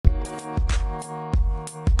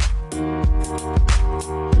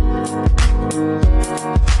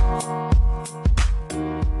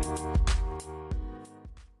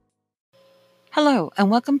and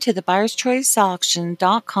welcome to the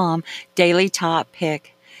BuyersChoiceAuction.com Daily Top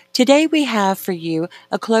Pick. Today we have for you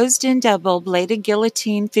a closed-in double-bladed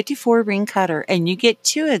guillotine 54-ring cutter, and you get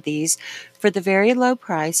two of these for the very low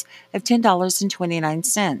price of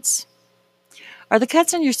 $10.29. Are the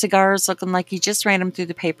cuts on your cigars looking like you just ran them through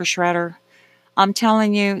the paper shredder? I'm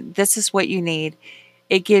telling you, this is what you need.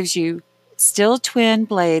 It gives you steel twin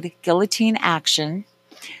blade guillotine action.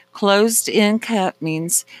 Closed-in cut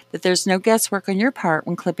means that there's no guesswork on your part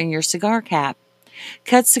when clipping your cigar cap.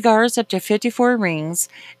 Cut cigars up to 54 rings,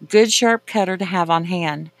 good sharp cutter to have on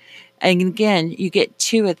hand. And again, you get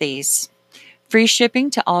two of these. Free shipping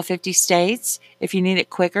to all 50 states. If you need it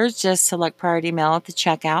quicker, just select priority mail at the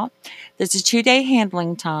checkout. There's a 2-day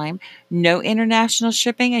handling time, no international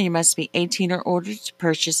shipping, and you must be 18 or older to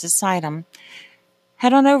purchase this item.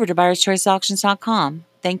 Head on over to BuyersChoiceAuctions.com.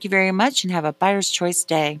 Thank you very much and have a buyer's choice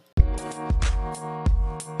day.